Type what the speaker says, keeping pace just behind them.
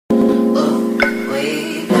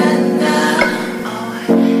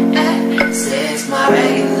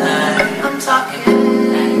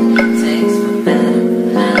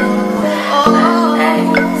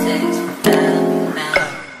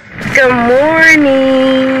Good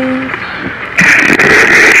morning.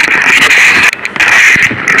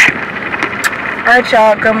 Alright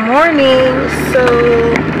y'all, good morning. So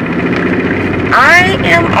I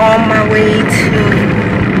am on my way to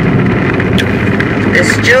this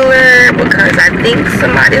jeweler because I think it's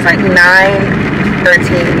like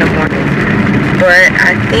 9:13 in the morning. But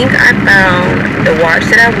I think I found the watch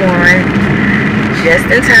that I want just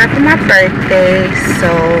in time for my birthday. So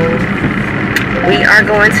we are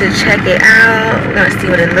going to check it out. We're going to see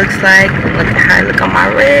what it looks like. Look at how it looks on my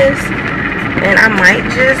wrist. And I might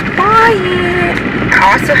just buy it. I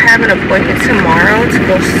also have an appointment tomorrow to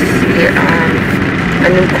go get a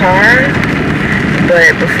new car.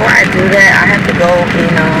 But before I do that, I have to go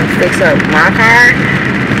and fix up my car.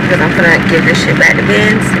 Because I'm going to give this shit back to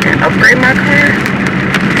Benz and upgrade my car.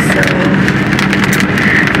 So,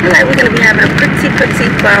 I feel like we're going to be having a pretty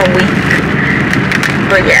fun week.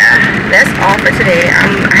 But yeah, that's all for today. I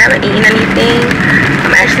haven't eaten anything.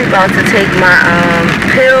 I'm actually about to take my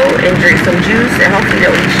pill and drink some juice, and hopefully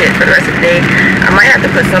don't eat shit for the rest of the day. I might have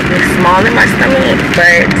to put something small in my stomach,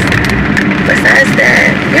 but besides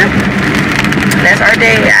that, yep, that's our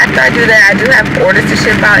day. After I do that, I do have orders to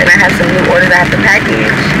ship out, and I have some new orders I have to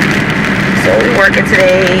package. So we're working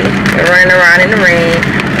today and running around in the rain.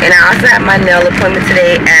 And I also have my nail appointment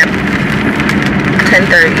today at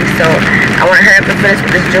 10:30, so I want to hurry up and finish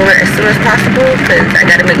with this jeweler as soon as possible because I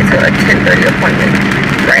got to make it to a 10:30 appointment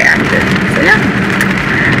right after. So yeah,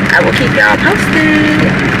 I will keep y'all posted.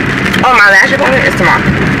 Oh, my lash appointment is tomorrow.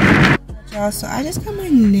 Y'all, so I just got my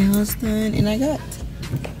nails done and I got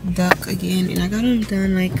duck again, and I got them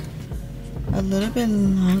done like a little bit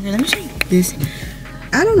longer. Let me show you this.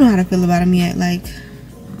 I don't know how to feel about them yet. Like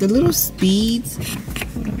the little speeds.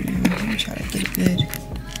 Hold on, let me try to get it good.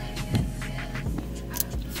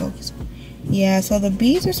 Focus. Yeah, so the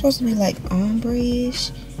beads are supposed to be like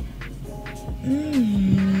ombre-ish.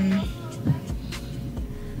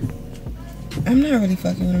 I'm not really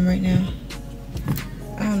fucking with them right now.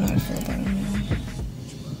 I don't know how to feel about them now.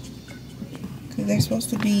 Because they're supposed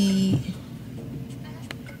to be...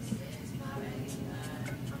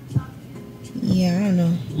 Yeah, I don't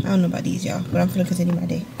know. I don't know about these, y'all. But I'm gonna continue my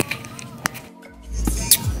day.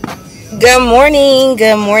 Good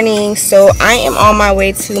morning. So I am on my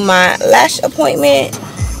way to my lash appointment.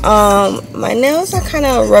 My nails are kind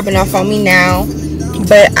of rubbing off on me now,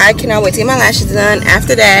 but I cannot wait to get my lashes done.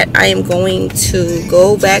 After that, I am going to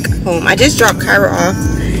go back home. I just dropped Char off,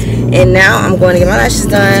 and now I'm going to get my lashes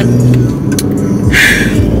done.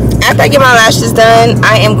 After I get my lashes done,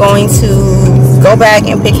 I am going to go back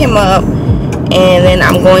and pick him up. And then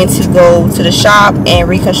I'm going to go to the shop and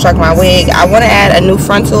reconstruct my wig. I want to add a new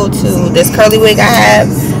frontal to this curly wig I have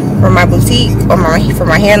for my boutique or for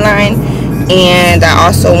my hairline. And I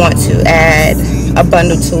also want to add a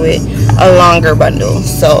bundle to it, a longer bundle.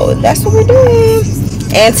 So that's what we're doing.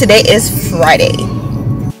 And today is Friday.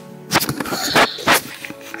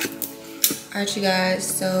 Alright, you guys.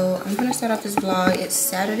 So I'm going to start off this vlog. It's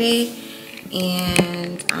Saturday.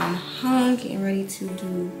 And I'm home getting ready to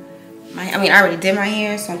do... I already did my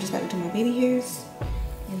hair, so I'm just about to do my baby hairs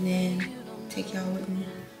and then take y'all with me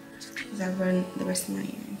because I run the rest of my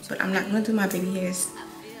hair. But I'm not gonna do my baby hairs.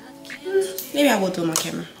 Maybe I will do them on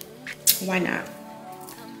camera. Why not?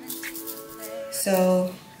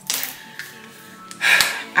 So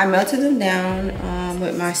I melted them down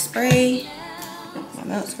with my spray, my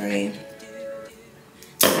melt spray,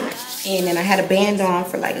 and then I had a band on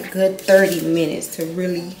for like a good 30 minutes to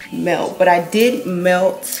really melt. But I did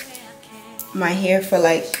melt my hair for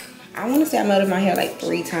like, I want to say I melted my hair like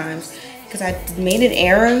 3 times because I made an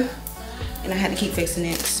error and I had to keep fixing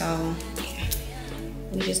it. So yeah,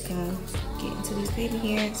 we just gonna get into these baby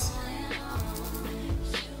hairs.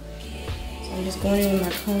 So I'm just going in with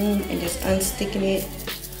my comb and just unsticking it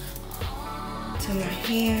to my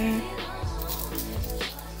hair.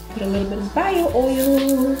 Put a little bit of bio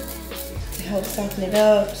oil to help soften it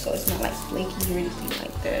up so it's not like flaky or anything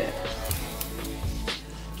like that.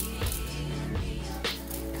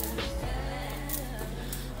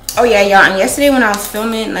 Oh yeah, y'all, and yesterday when I was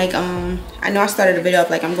filming, like, I know I started a video up,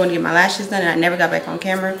 like, I'm going to get my lashes done, and I never got back on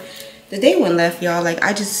camera. The day went left, y'all, like,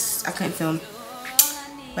 I couldn't film,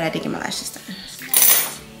 but I did get my lashes done.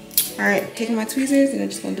 Alright, taking my tweezers, and I'm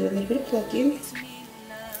just going to do a little bit of plucking.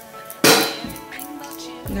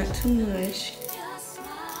 Not too much.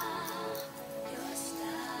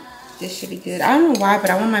 This should be good. I don't know why, but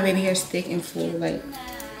I want my baby hairs thick and full, like,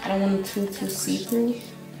 I don't want them too see-through.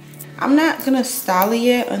 I'm not gonna style it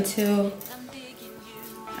yet until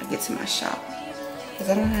I get to my shop because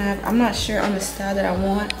I'm not sure on the style that I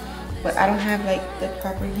want, but I don't have like the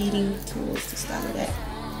proper heating tools to style it at.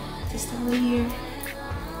 Just over here.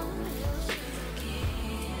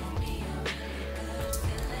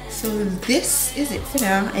 So this is it for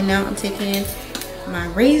now. And now I'm taking my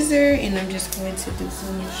razor and I'm just going to do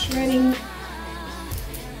some shredding.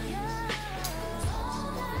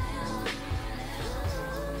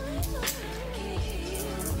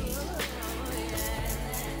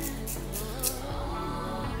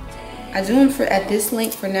 I do them at this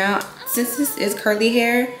length for now. Since this is curly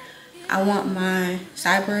hair, I want my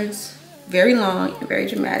sideburns very long and very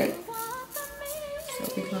dramatic.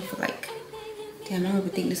 So we're going for like, damn, I don't even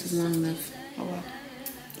think this is long enough. Oh well.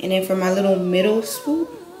 And then for my little middle swoop,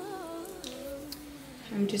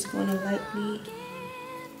 I'm just going to lightly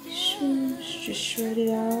just shred it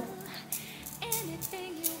out.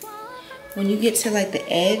 When you get to like the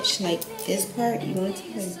edge, like this part, you want it to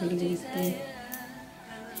be like really, really thin.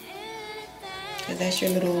 Because that's your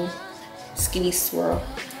little skinny swirl.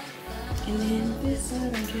 And then this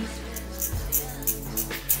side, I'm just...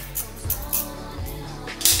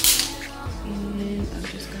 And then I'm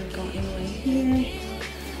just going to go in right here.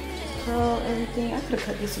 Curl everything. I could have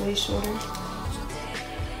cut this way shorter.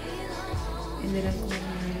 And then I'm going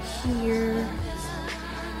right here.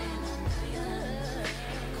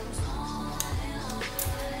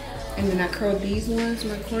 And then I curled these ones,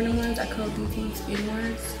 my corner ones. I curled these ones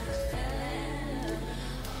inwards.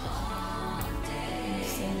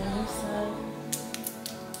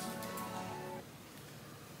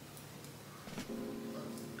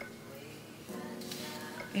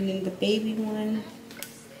 And then the baby one,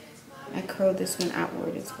 I curled this one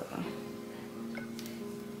outward as well.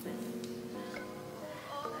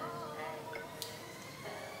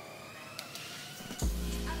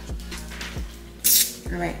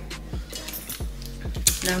 All right.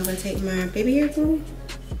 Now I'm gonna take my baby hair glue,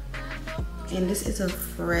 and this is a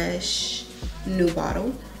fresh new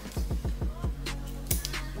bottle.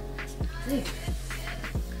 Hey.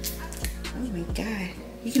 Oh my God.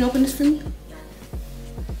 You can open this for me?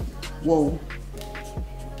 Whoa.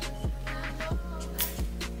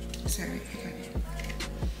 Sorry, I got it.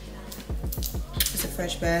 It's a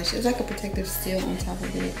fresh batch. It's like a protective seal on top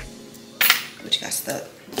of it, which got stuck.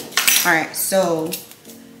 All right, so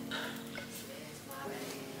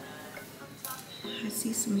I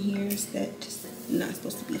see some hairs that just not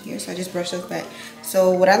supposed to be here, so I just brush those back. So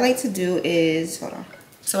what I like to do is, hold on.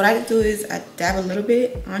 So what I like to do is I dab a little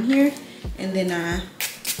bit on here, and then I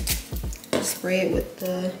spray it with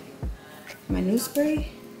my new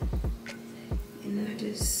spray, and then I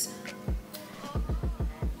just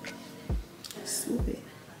swoop it.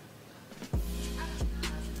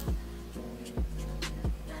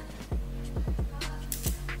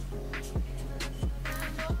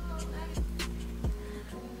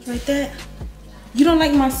 Like that. You don't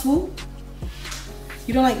like my swoop?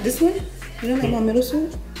 You don't like this one? You don't like my middle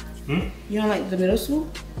swoop? Hmm? You don't like the middle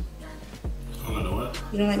swoop? I don't know what?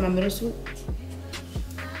 You don't like my middle swoop?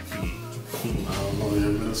 I don't know, your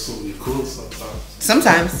middle swoop be cool sometimes.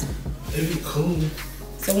 Sometimes. It be cool.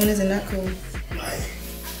 So when is it not cool? Like,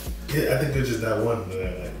 yeah, I think it's just that one that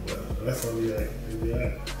I like, but that's what we like.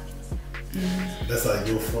 That's like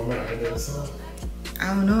your format right there, song. I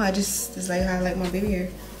don't know, it's like how I like my baby hair.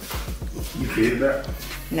 You created that?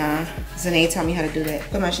 Nah, Zanae taught me how to do that.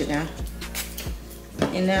 Put my shit down.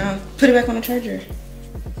 And now, put it back on the charger.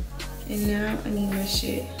 And now I need my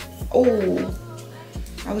shit. Oh,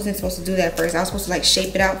 I wasn't supposed to do that first. I was supposed to like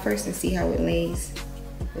shape it out first and see how it lays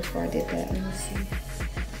before I did that. Let me see.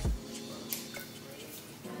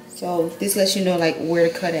 So this lets you know like where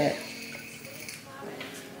to cut at.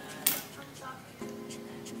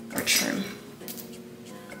 Or trim.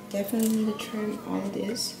 Definitely need to trim all of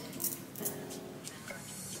this.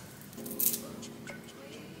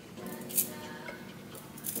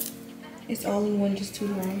 It's all in one, just too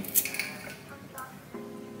long.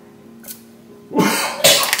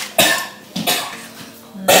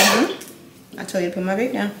 I told you to put my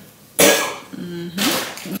vape down.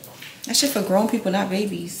 That shit for grown people, not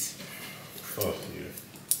babies. Fuck you.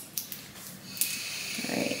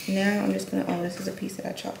 Alright, now I'm just gonna, oh, this is a piece that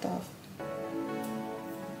I chopped off.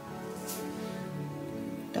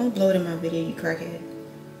 Don't blow it in my video, you crackhead.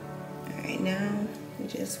 Alright, now we're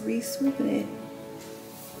just re-swooping it.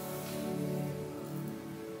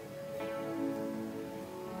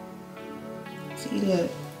 See, look.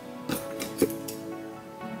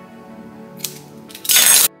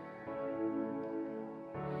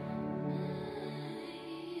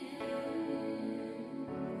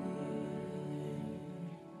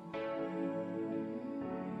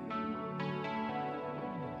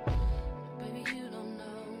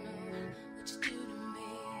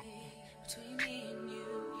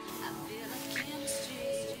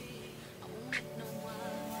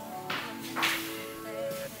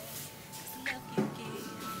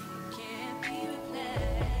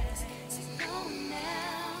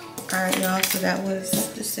 Alright, y'all, so that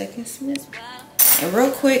was the second snip. And real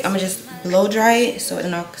quick, I'm gonna just blow dry it so it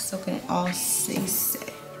can all stay set.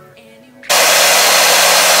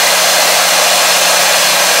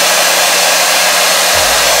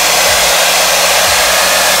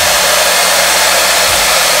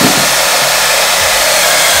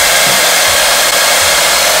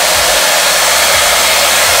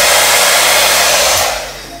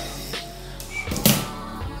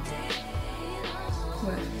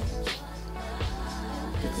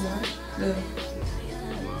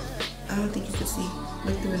 I don't think you can see.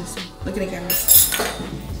 Look through and see. Look at the camera.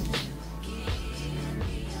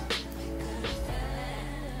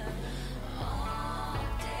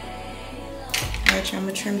 Alright, I'm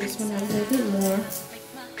gonna trim this one out a little bit more.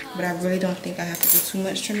 But I really don't think I have to do too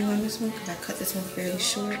much trimming on this one because I cut this one fairly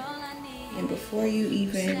short. And before you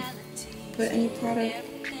even put any product,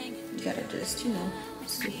 you gotta just, you know,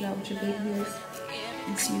 scoop it out with your baby hairs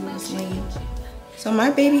and see what's laying. So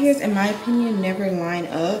my baby hairs, in my opinion, never line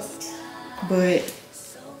up, but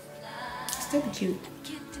still cute.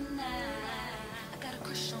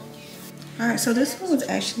 Alright, so this one was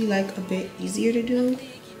actually like a bit easier to do,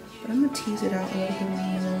 but I'm gonna tease it out a little bit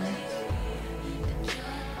more.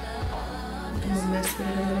 I'm gonna mess with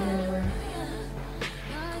it a little more.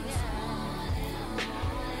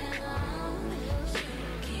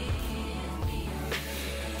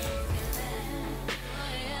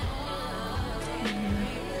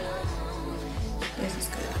 This is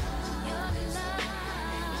good.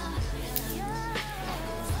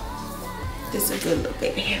 This is a good little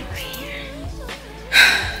baby hair right here.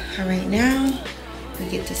 Alright, now we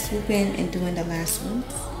get to swooping and doing the last ones.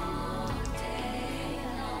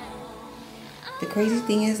 The crazy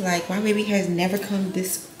thing is, like, my baby hairs never come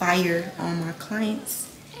this fire on my clients.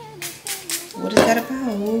 What is that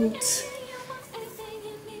about?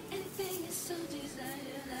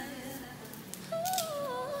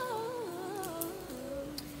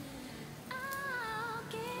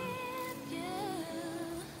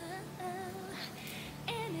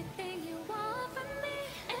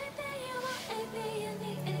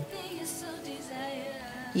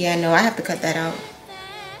 Yeah, no, I have to cut that out.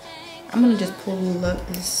 I'm gonna just pull up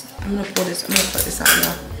this. I'm gonna cut this out,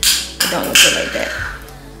 y'all. It don't look good like that.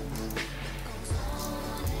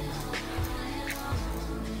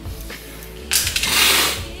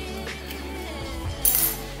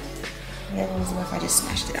 Whatever was left, I just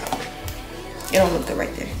smashed it out. It don't look good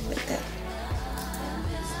right there, like that.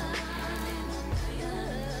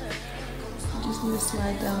 You just need to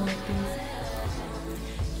slide down like this.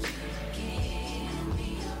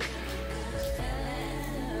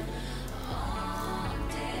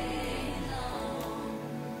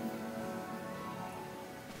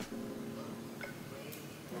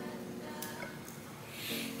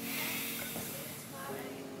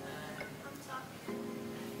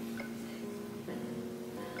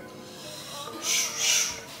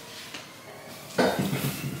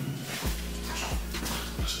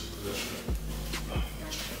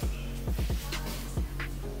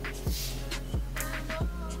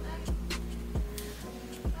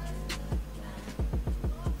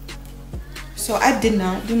 So I did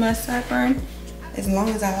not do my sideburn, as long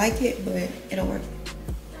as I like it, but it'll work.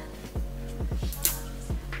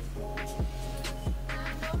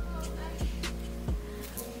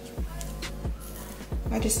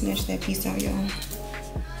 I just snatched that piece out, y'all.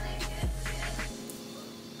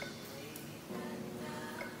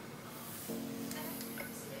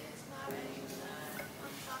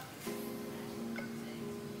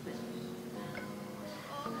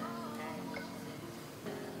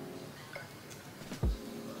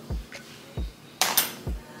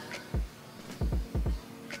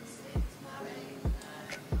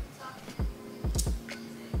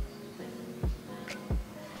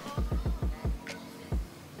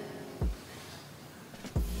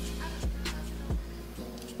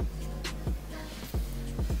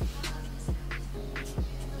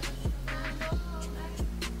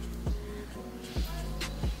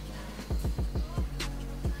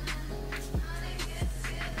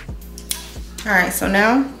 All right, so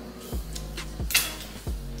now,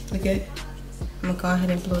 look at, I'm gonna go ahead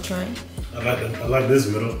and blow dry it. I like this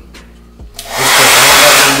middle.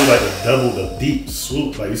 I don't like to do like a double, the deep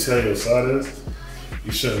swoop. Like you see how your side is?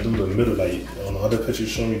 You shouldn't do the middle like, on the other picture you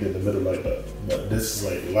showed me, did the middle like that. But this is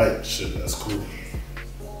like light shit, that's cool.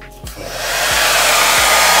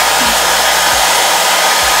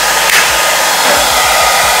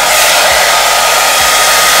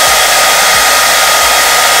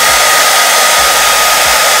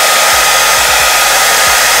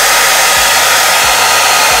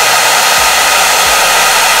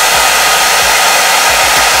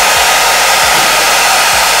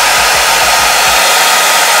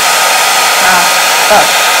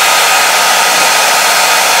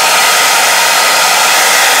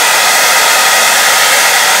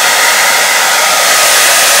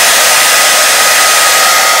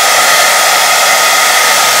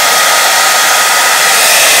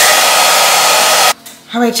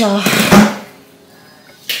 All right, y'all.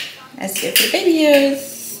 That's it for the baby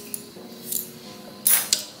hairs.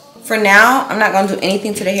 For now, I'm not gonna do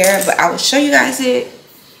anything to the hair, but I will show you guys it.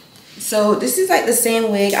 So this is like the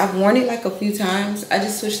same wig. I've worn it like a few times. I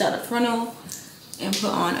just switched out the frontal and put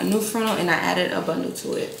on a new frontal, and I added a bundle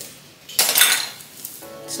to it.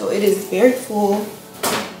 So it is very full.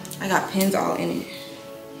 I got pins all in it.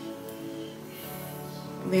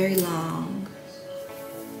 Very long.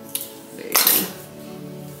 Very pretty.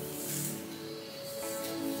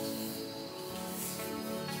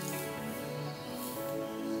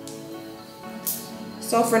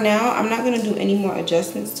 So for now, I'm not gonna do any more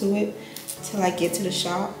adjustments to it till I get to the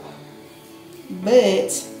shop.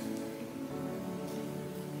 But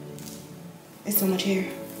it's so much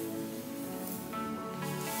hair.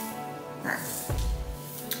 Alright.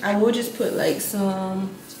 I will just put like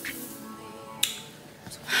some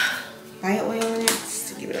bio oil on it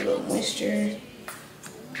just to give it a little moisture.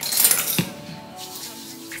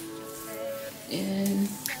 And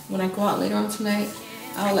when I go out later on tonight,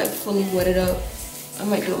 I'll like fully wet it up. I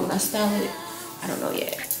might do it when I style it. I don't know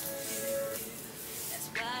yet.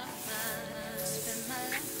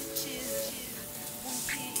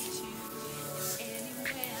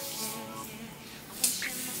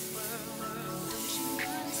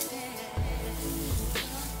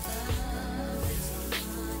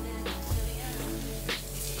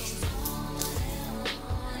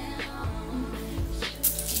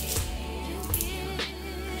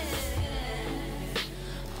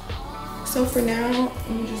 So for now,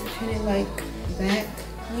 I'm just pin it like back,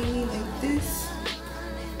 maybe like this.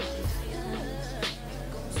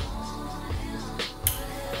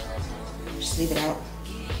 Just leave it out.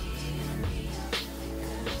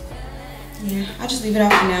 Yeah, I'll just leave it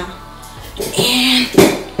out for now. And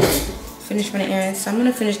finish running errands. So I'm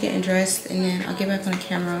gonna finish getting dressed, and then I'll get back on the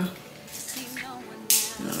camera.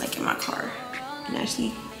 And I'm like in my car and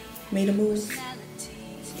actually made a move.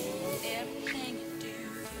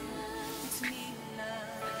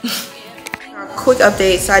 Quick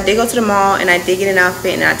update. So I did go to the mall and I did get an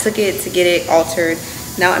outfit, and I took it to get it altered.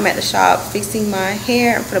 Now I'm at the shop fixing my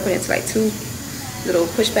hair. I'm gonna put it into like 2 little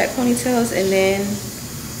pushback ponytails, and then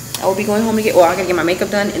I will be going home to get, well, I gotta get my makeup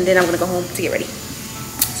done, and then I'm gonna go home to get ready.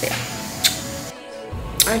 So yeah.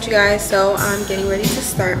 Alright you guys, so I'm getting ready to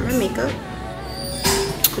start my makeup.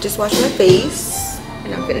 I just washed my face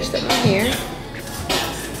and I finished up my hair.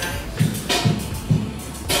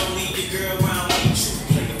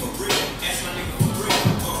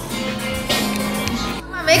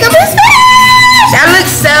 Makeup is finished! I look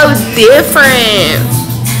so different.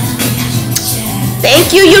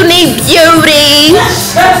 Thank you, Unique Beauty.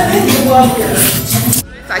 So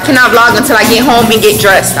I cannot vlog until I get home and get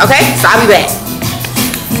dressed, okay? So I'll be back.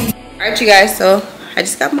 Alright you guys, so I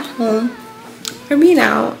just got my home for me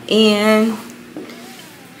now, and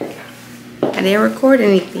I didn't record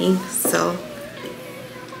anything, so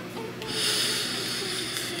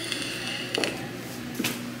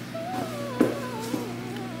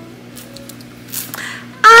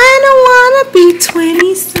be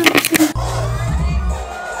 20 something.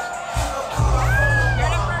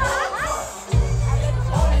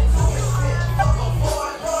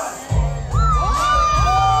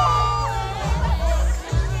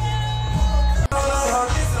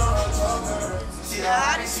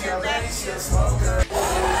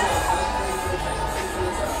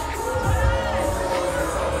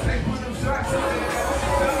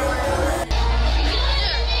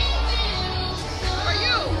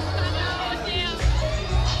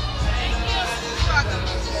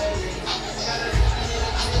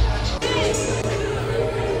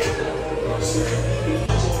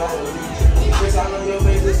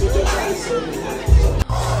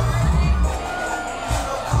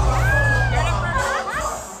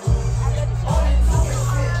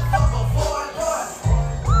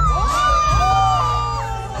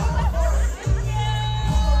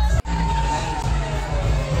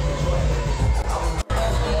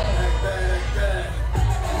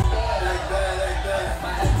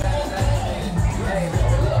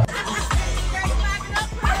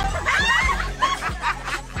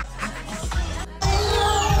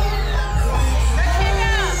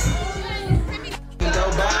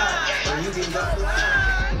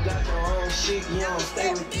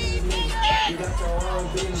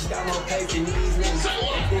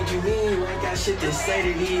 Shit to say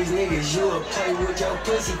to these niggas, you will play with your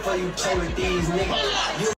pussy before you play with these niggas.